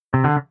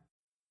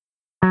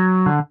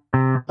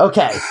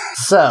Okay,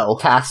 so,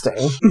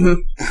 casting.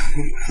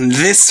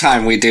 This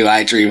time we do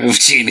I Dream of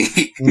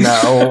Jeannie.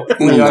 No,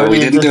 we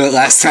didn't do it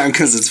last time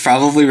because it's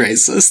probably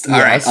racist. All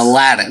right,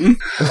 Aladdin.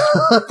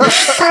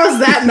 How's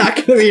that not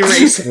going to be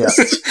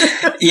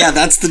racist? Yeah,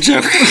 that's the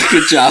joke.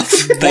 Good job.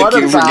 Thank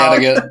you for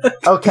getting it.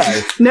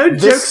 Okay. No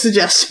joke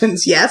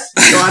suggestions. Yes.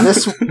 Go on.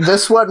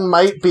 This one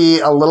might be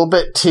a little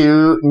bit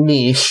too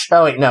niche.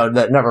 Oh wait, no,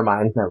 never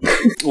mind. No.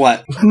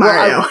 What?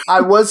 Mario. Well,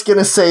 I was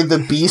gonna say the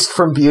Beast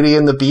from Beauty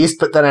and the Beast,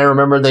 but then I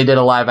remember they did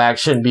a live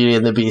action Beauty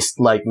and the Beast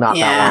like not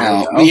that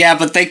long ago. Yeah,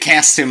 but they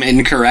cast him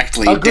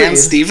incorrectly. Agreed. Dan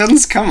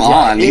Stevens, come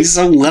on, he's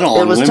so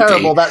little. It was wimpy.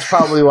 terrible. That's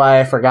probably why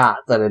I forgot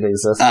that it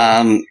existed.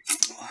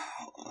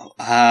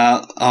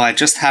 I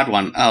just had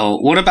one. Oh,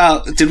 what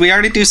about, did we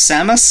already do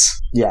Samus?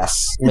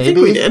 Yes, I maybe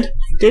think we did.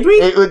 Did we?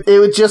 It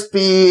would just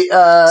be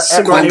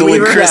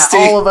Gwendolyn Christie.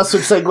 Yeah, all of us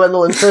would say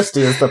Gwendolyn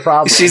Christie is the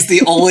problem. She's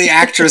the only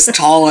actress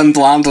tall and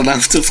blonde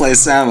enough to play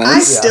Samus. I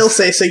still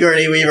say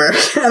Sigourney Weaver,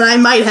 and I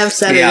might have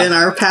said it in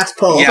our past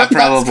poll. Yeah, But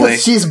probably. that's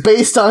 'cause she's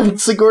based on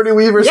Sigourney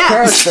Weaver's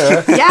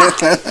character. Yeah.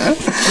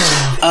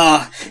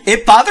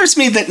 It bothers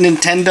me that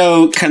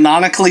Nintendo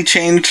canonically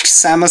changed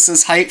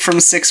Samus's height from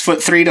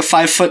 6'3" to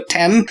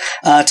 5'10"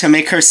 to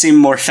make her seem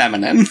more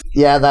feminine.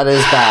 Yeah, that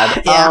is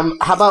bad. Yeah.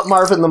 How about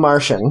Marvin the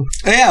Martian?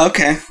 Yeah,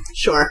 okay.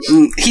 Sure.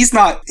 He's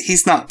not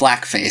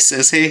blackface,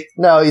 is he?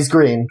 No, he's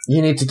green.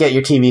 You need to get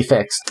your TV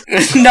fixed.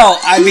 No,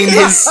 I mean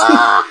his.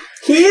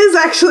 He is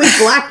actually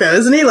black, though,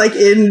 isn't he? Like,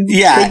 in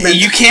pigment.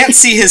 You can't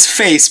see his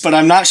face, but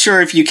I'm not sure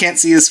if you can't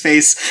see his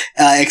face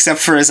except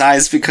for his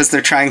eyes because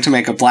they're trying to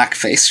make a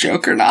blackface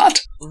joke or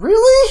not.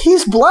 Really?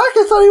 He's black?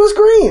 I thought he was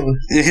green.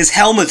 His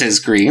helmet is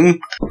green,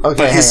 Okay,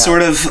 but his hang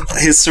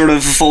on. sort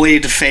of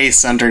void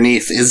face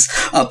underneath is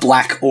a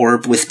black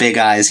orb with big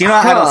eyes. You know,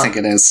 I don't think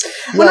it is.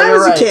 When I you're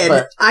was a kid,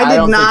 but I did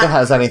don't not- think it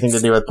has anything to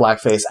do with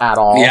blackface at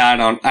all. Yeah,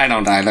 I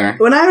don't either.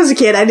 When I was a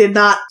kid, I did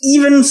not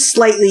even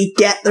slightly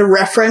get the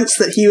reference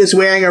that he was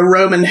wearing a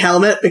Roman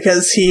helmet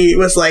because he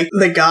was like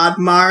the god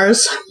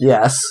Mars.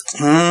 Yes.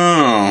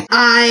 Oh.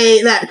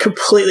 That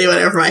completely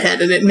went over my head,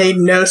 and it made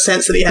no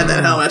sense that he had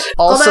that helmet.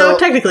 Also- Although,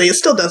 technically, it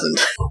still doesn't.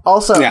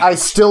 Also, Yeah. I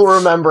still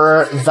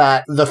remember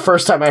that the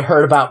first time I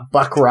heard about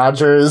Buck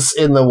Rogers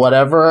in the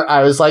whatever,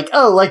 I was like,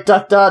 oh, like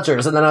Duck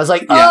Dodgers. And then I was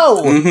like, Yeah.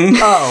 oh! Mhm.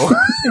 Oh.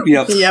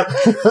 Yep. Yep.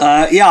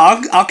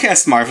 I'll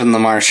cast Marvin the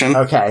Martian.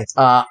 Okay.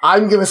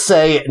 I'm gonna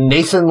say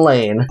Nathan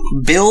Lane.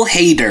 Bill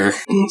Hader.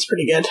 That's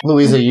pretty good.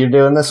 Louisa, you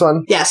doing this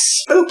one?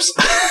 Yes. Oops.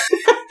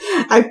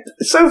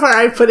 So far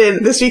I put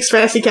in this week's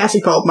Fantasy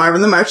Casting poll,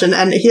 Marvin the Martian,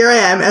 and here I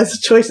am as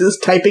choices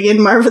typing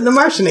in Marvin the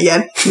Martian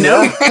again.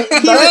 Nope.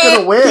 That's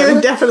gonna win. He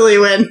would definitely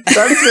win.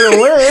 That's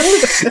gonna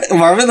win.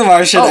 Marvin the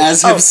Martian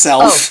as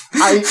himself.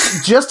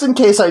 Just in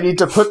case I need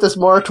to put this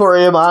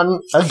moratorium on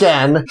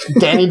again,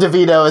 Danny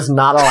DeVito is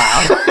not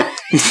allowed.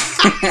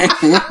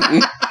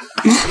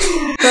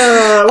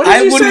 What did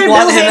I you say, wouldn't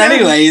want Bill him Hader?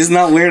 anyway. He's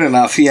not weird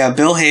enough. Yeah,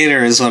 Bill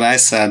Hader is what I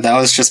said. That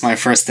was just my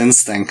first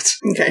instinct.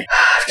 Okay. I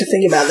have to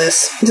think about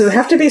this. Does it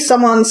have to be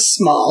someone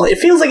small? It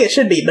feels like it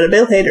should be, but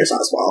Bill Hader's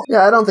not small.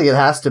 Yeah, I don't think it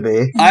has to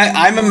be.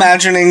 I'm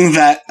imagining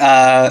that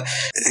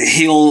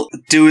he'll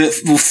do it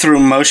through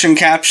motion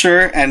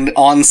capture, and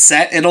on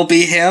set it'll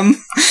be him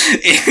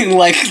in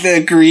like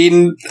the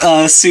green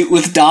suit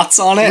with dots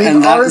on it,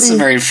 and that's a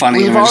very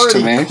funny image to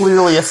We've me. already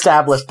clearly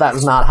established that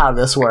is not how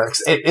this works.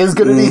 It is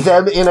going to be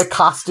them in a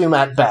costume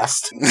at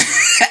best.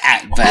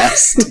 At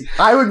best.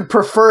 I would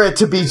prefer it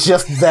to be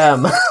just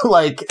them.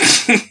 Like,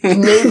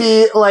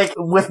 maybe, like,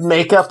 with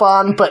makeup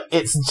on, but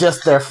it's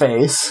just their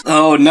face.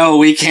 Oh no,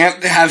 we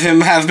can't have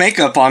him have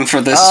makeup on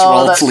for this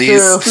role, that's please.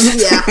 true.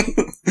 Yeah.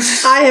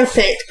 I have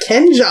picked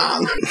Ken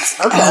Jeong.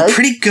 Okay. Oh,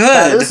 pretty good.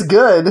 That is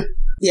good.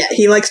 Yeah,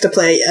 he likes to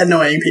play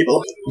annoying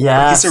people.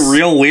 Yes. He's a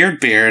real weird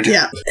beard.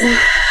 Yeah.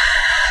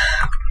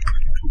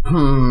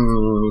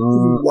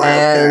 And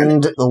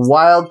Wild the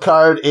wild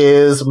card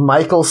is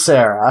Michael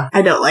Cera.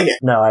 I don't like it.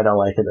 No, I don't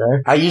like it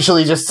there. I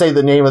usually just say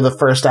the name of the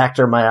first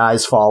actor my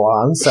eyes fall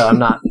on, so I'm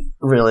not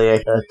really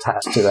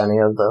attached to any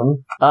of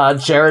them.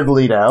 Jared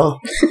Leto.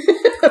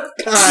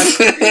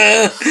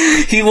 God.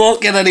 He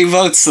won't get any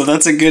votes, so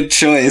that's a good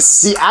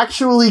choice. The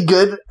actually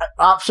good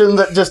option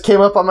that just came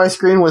up on my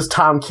screen was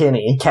Tom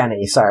Kenny.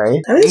 Sorry.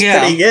 That is Yeah.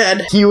 pretty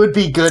good. He would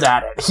be good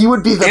at it. He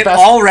would be the It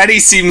best. already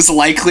seems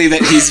likely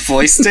that he's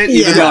voiced it,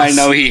 even Yes. though I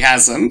know he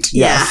hasn't.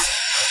 Yes.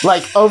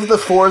 Like, of the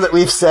four that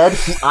we've said,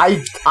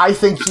 I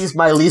think he's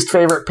my least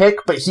favorite pick,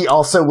 but he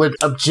also would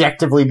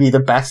objectively be the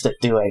best at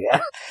doing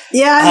it.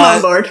 Yeah, I'm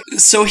on board.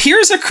 So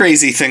here's a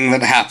crazy thing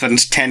that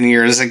happened 10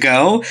 years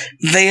ago.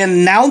 They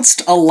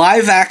announced a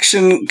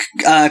live-action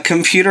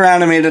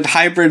computer-animated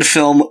hybrid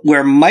film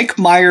where Mike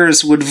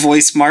Myers would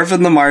voice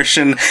Marvin the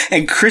Martian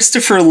and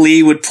Christopher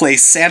Lee would play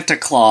Santa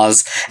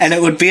Claus, and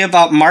it would be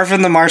about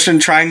Marvin the Martian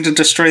trying to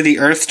destroy the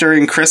Earth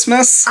during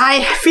Christmas.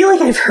 I feel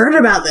like I've heard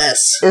about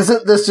this.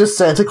 Isn't this just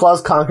saying Santa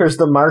Claus Conquers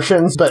the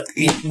Martians, but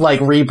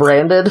like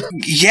rebranded?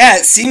 Yeah,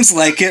 it seems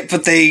like it,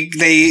 but they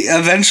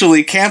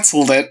eventually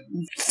canceled it.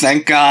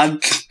 Thank God.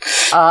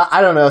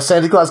 I don't know.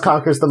 Santa Claus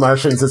Conquers the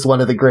Martians is one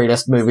of the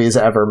greatest movies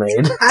ever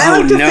made. I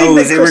like to think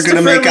that they were going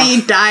to make Lee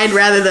died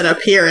rather than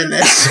appear in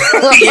this.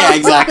 Yeah,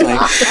 exactly.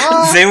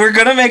 They were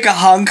going to make a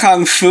Hong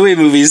Kong Phooey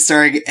movie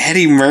starring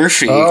Eddie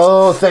Murphy.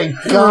 Oh, thank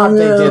God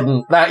they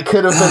didn't. That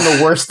could have been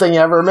the worst thing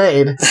ever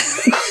made.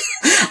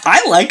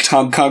 I liked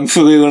Hong Kong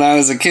Phooey when I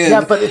was a kid.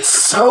 Yeah, but it's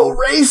so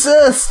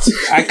racist.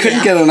 I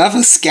couldn't get enough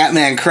of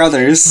Scatman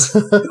Crothers.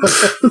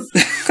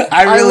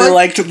 I really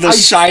liked The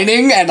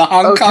Shining and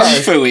Hong Kong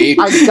Phooey.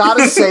 I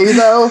gotta say,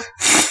 though,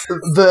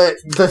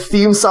 the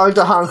theme song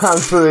to Hong Kong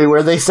Phooey,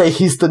 where they say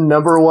he's the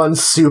 #1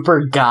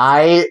 super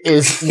guy,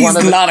 is he's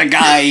not a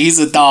guy, he's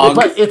a dog.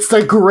 But it's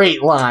the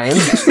great line.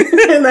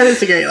 That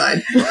is a great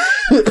line.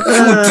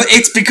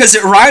 It's because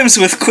it rhymes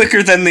with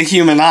quicker than the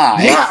human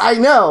eye. Yeah, I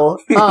know.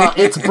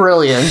 It's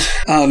brilliant.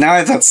 Oh, now I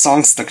have that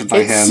song stuck in my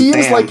head. It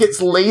seems like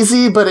it's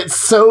lazy, but it's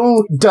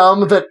so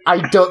dumb that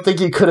I don't think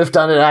you could have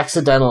done it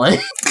accidentally.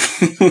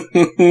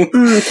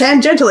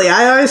 Tangentially,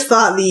 I always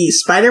thought the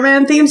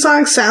Spider-Man theme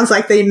song sounds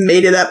like they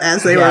made it up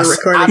as they were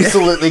recording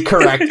absolutely it.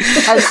 Correct. And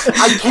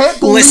I can't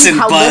believe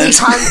many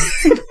times...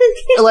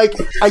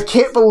 I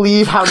can't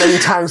believe how many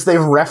times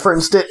they've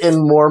referenced it in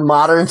more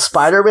modern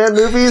Spider-Man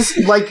movies.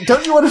 Like,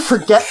 don't you want to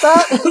forget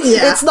that?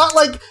 Yeah. It's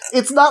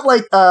not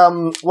like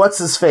what's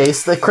his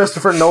face? The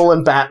Christopher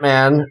Nolan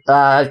Batman,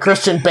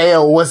 Christian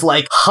Bale was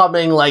like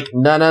humming like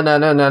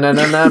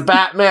no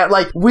Batman.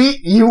 Like,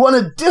 you want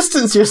to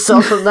distance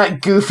yourself from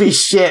that goofy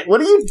shit.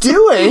 What are you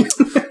doing?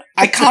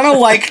 I kind of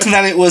liked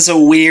that it was a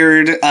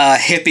weird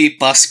hippie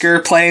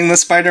busker playing the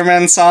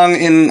Spider-Man song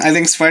in, I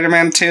think,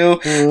 Spider-Man 2.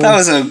 That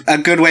was a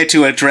good way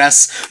to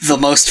address the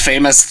most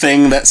famous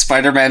thing that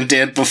Spider-Man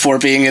did before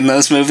being in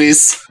those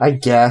movies. I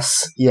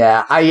guess,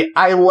 yeah. I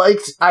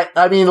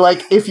mean,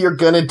 like, if you're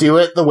gonna do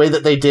it, the way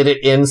that they did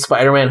it in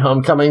Spider-Man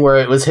Homecoming, where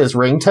it was his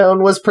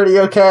ringtone, was pretty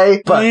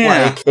okay, but,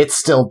 like, it's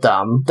still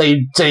dumb.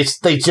 They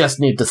just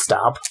need to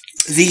stop.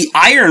 The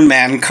Iron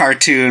Man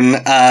cartoon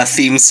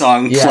theme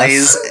song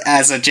plays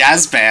as a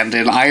jazz band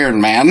in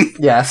Iron Man.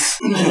 Yes.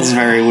 It's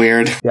very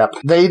weird. Yep.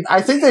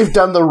 I think they've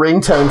done the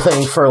ringtone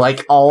thing for,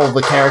 like, all of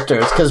the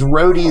characters, because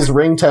Rhodey's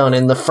ringtone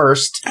in the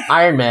first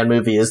Iron Man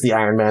movie is the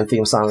Iron Man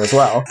theme song as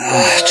well.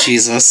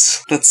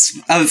 Jesus. That's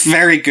a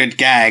very good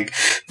gag,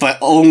 but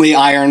only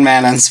Iron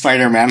Man and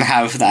Spider-Man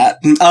have that.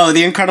 Oh,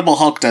 the Incredible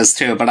Hulk does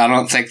too, but I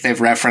don't think they've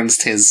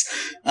referenced his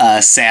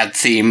sad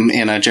theme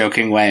in a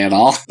joking way at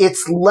all.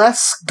 It's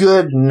less good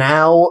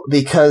now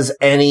because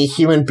any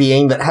human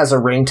being that has a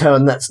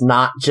ringtone that's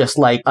not just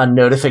like a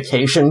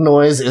notification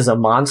noise is a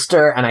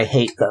monster, and I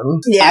hate them.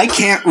 Yeah. I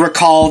can't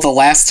recall the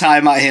last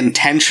time I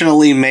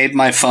intentionally made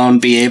my phone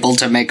be able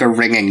to make a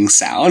ringing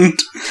sound.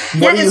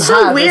 What do you it's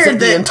so have? weird Is it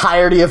the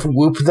entirety of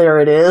Whoop There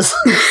It Is?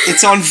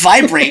 It's on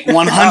vibrate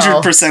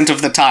 100%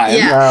 of the time.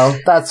 Yeah. No,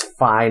 that's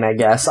fine, I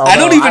guess. I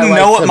don't even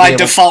know what my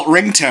default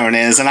ringtone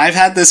is, and I've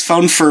had this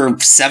phone for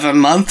 7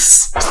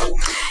 months.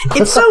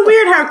 It's so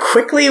weird how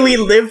quickly we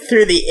live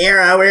through the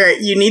era where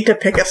you need to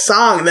pick a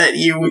song that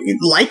you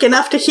like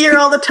enough to hear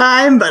all the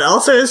time, but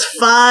also is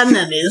fun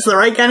and is the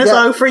right kind of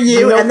song for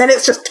you, and then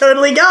it's just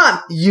totally gone.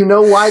 You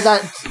know why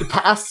that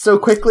passed so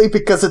quickly?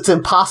 Because it's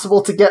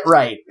impossible to get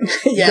right.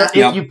 Yeah.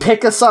 If you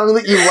pick a song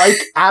that you like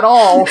at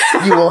all,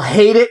 you will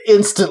hate it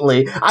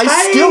instantly.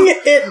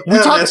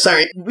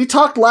 We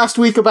talked last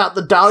week about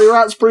the Dolly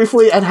Rots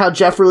briefly and how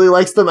Jeff really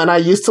likes them and I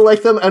used to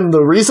like them, and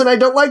the reason I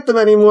don't like them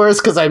anymore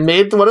is because I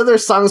made one of their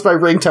songs my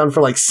ringtone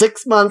for like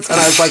 6 months and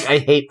I was like, I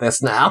hate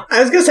this now. I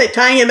was going to say,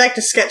 tying it back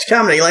to sketch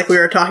comedy, like we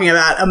were talking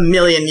about a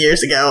million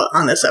years ago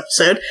on this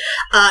episode,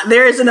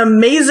 there is an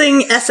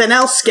amazing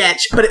SNL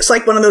sketch, but it's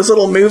like one of those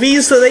little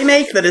movies that they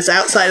make that is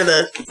outside of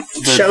the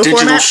show digital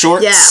format.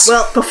 Shorts. Yeah,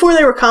 well, before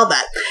they were called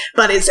that.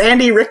 But it's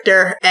Andy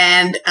Richter,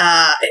 and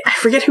I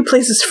forget who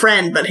plays his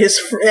friend, but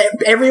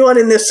everyone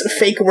in this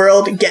fake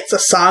world gets a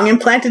song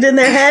implanted in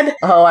their head.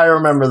 Oh, I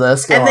remember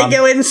this. Go on. They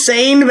go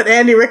insane, but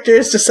Andy Richter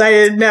has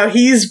decided, no,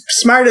 he's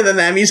smarter than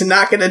them. He's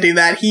not going to do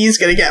that. He's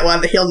going to get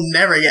one that he'll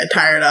never get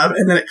tired of.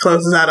 And then it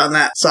closes out on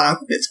that song.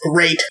 It's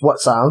great. What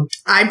song?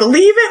 I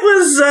believe it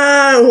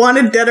was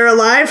Wanted Dead or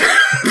Alive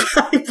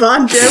by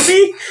Bon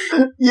Jovi.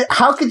 Yeah,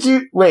 how could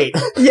you... Wait.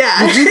 Yeah,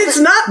 it's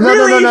not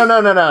really...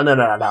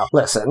 No.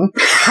 Listen,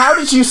 how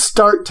did you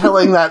start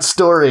telling that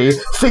story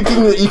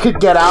thinking that you could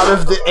get out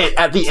of it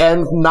at the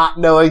end not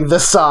knowing the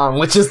song,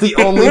 which is the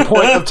only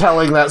point of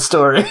telling that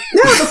story?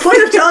 No, the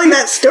point of telling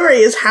that story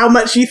is how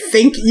much you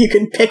think you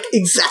can pick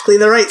exactly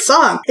the right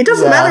song. It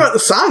doesn't matter what the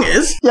song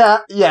is. Yeah,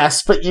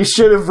 yes, but you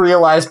should have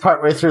realized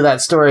partway through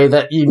that story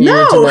that you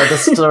needed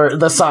to know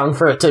the song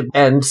for it to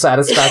end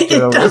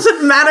satisfactorily. It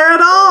doesn't matter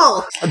at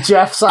all.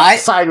 Jeff,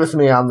 side with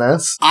me on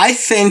this. I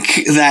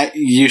think that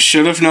you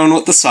should have known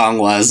what the song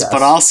was,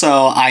 but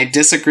also I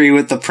disagree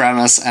with the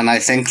premise, and I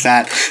think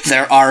that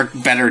there are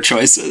better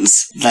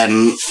choices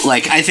than,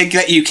 like, I think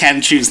that you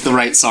can choose the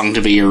right song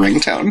to be your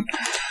ringtone.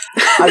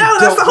 No,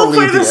 that's the whole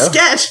point of the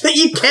sketch, that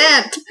you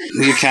can't.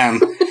 You can.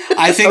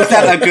 I think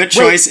that a good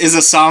choice is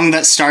a song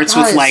that starts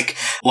with like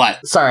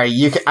what?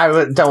 Sorry,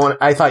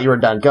 I thought you were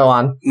done. Go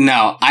on.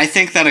 No, I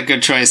think that a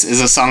good choice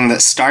is a song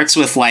that starts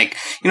with like,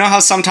 you know how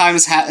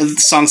sometimes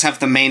songs have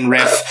the main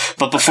riff,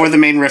 but before the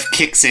main riff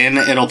kicks in,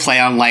 it'll play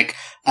on like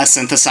a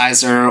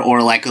synthesizer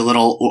or like a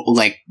little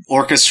like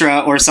orchestra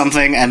or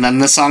something, and then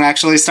the song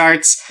actually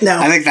starts. No,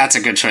 I think that's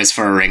a good choice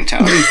for a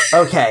ringtone.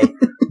 Okay.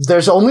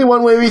 There's only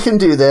one way we can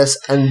do this,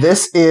 and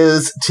this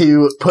is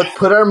to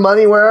put our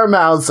money where our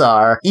mouths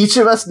are. Each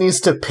of us needs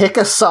to pick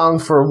a song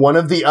for one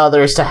of the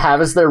others to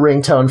have as their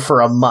ringtone for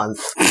a month.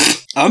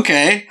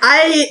 Okay.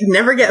 I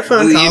never get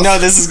phone calls. You know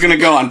this is going to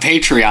go on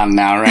Patreon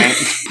now, right?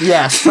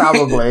 Yes,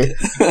 probably.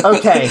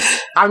 Okay,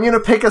 I'm going to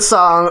pick a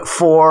song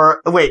for...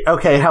 Wait,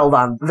 okay, hold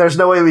on. There's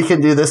no way we can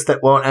do this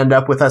that won't end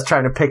up with us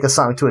trying to pick a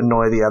song to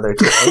annoy the other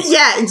two.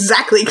 Yeah,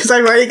 exactly, because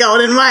I've already got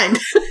one in mind.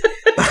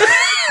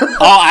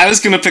 Oh, I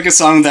was going to pick a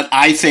song that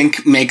I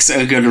think makes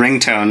a good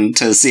ringtone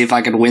to see if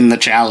I could win the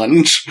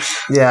challenge.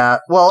 Yeah,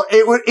 well,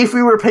 if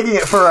we were picking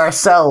it for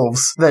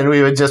ourselves, then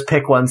we would just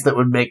pick ones that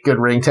would make good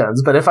ringtones.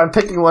 But if I'm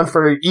picking one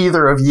for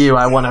either of you,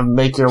 I want to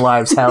make your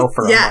lives hell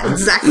for a month. Yeah,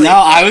 exactly. No,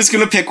 I was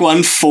going to pick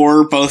one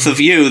for both of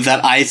you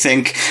that I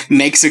think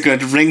makes a good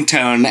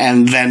ringtone,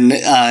 and then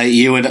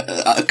you would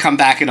come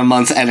back in a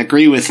month and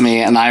agree with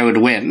me, and I would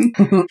win.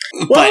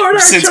 But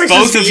since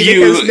both of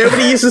you...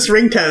 nobody uses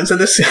ringtones, so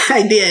this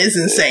idea is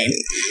insane.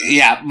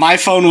 Yeah, my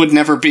phone would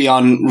never be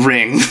on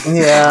ring.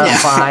 Yeah,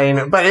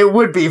 fine. But it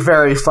would be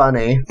very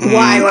funny.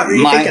 Why? What were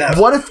you thinking of?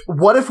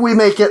 What if we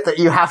make it that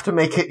you have to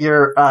make it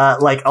your,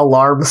 like,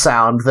 alarm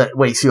sound that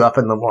wakes you up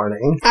in the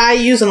morning? I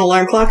use an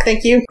alarm clock,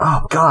 thank you.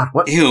 Oh, God.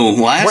 What? Ew,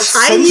 what?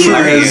 I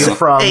use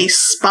a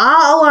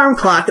spa alarm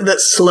clock that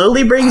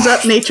slowly brings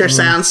up nature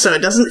sounds so it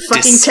doesn't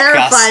fucking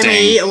terrify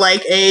me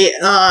like a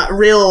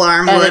real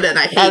alarm would, and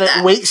I hate that.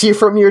 And it wakes you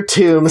from your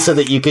tomb so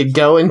that you could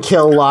go and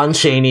kill Lon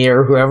Chaney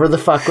or whoever the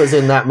fuck was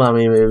in that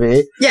Mummy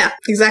movie. Yeah,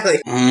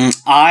 exactly.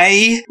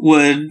 I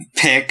would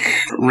pick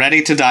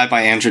Ready to Die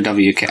by Andrew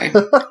WK.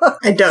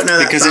 I don't know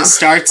that because song. It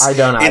starts. I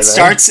don't either. It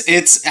starts.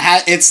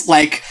 It's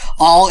like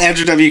all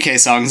Andrew WK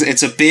songs.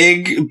 It's a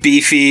big,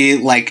 beefy,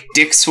 like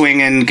dick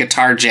swinging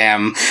guitar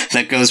jam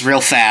that goes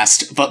real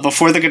fast. But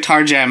before the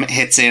guitar jam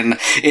hits in,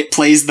 it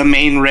plays the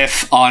main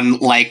riff on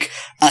like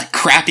a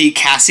crappy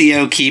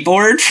Casio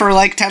keyboard for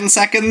like 10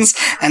 seconds,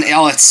 and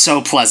it's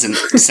so pleasant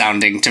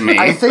sounding to me.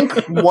 I think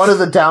one of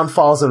the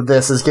downfalls of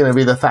this is going to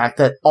be the fact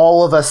that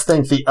all of us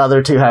think the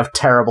other two have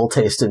terrible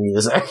taste in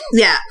music.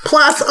 Yeah,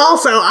 plus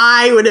also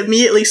I would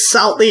immediately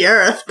salt the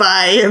earth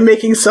by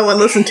making someone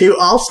listen to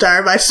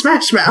All-Star by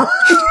Smash Mouth.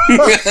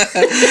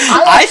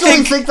 I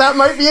think that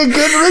might be a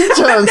good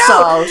ringtone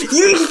song.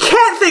 You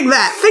can't think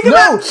that. Think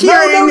about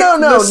hearing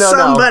the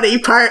somebody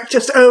part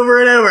just over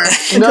and over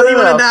until you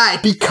want to die.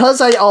 Because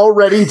I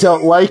already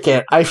don't like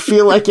it, I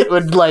feel like it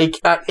would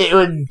it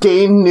would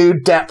gain new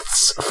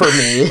depths for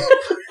me.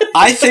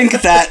 I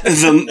think that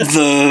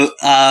the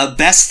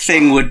best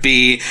thing would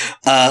be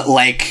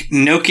like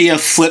Nokia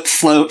flip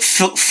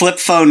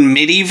phone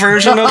MIDI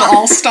version of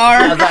All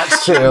Star. Yeah,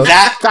 that's true.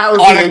 That would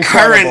on be a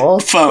incredible.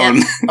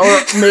 Current phone,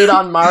 or made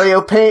on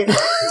Mario Paint.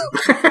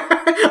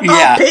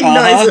 Yeah, pig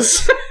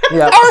noises.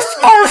 Yeah.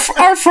 Arf, arf,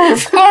 arf,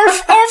 arf,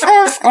 arf,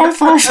 arf,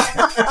 arf, arf.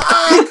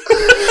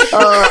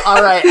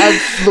 All right, and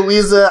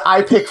Louisa,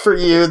 I pick for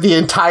you the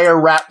entire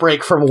rap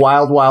break from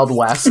Wild Wild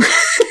West.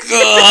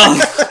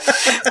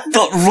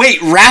 But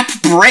wait, rap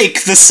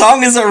break? The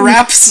song is a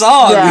rap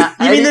song. Yeah,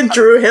 you mean the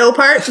Drew Hill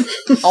part?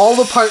 All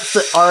the parts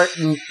that aren't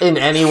in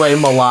any way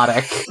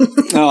melodic.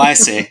 Oh, I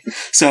see.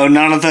 So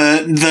none of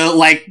the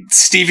like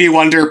Stevie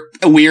Wonder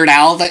Weird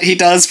Al that he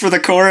does for the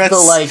chorus? The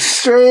like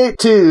straight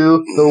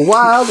to the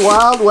Wild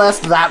Wild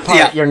West, that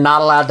part you're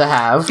not allowed to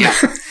have. Yeah.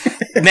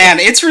 Man,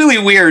 it's really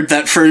weird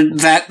that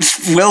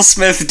Will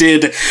Smith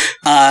did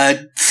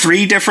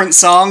 3 different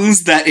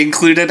songs that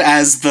included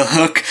as the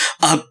hook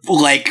a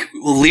like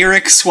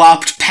lyric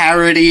swapped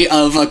parody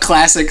of a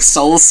classic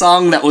soul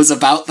song that was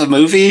about the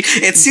movie.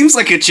 It seems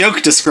like a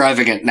joke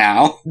describing it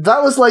now.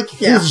 That was like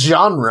his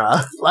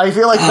genre. I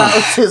feel like that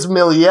was his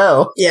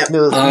milieu. Yeah.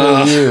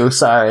 Milieu,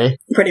 sorry.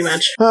 Pretty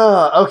much.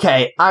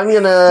 Okay, I'm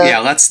gonna... Yeah,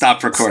 let's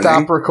stop recording.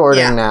 Stop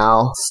recording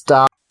now.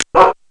 Stop.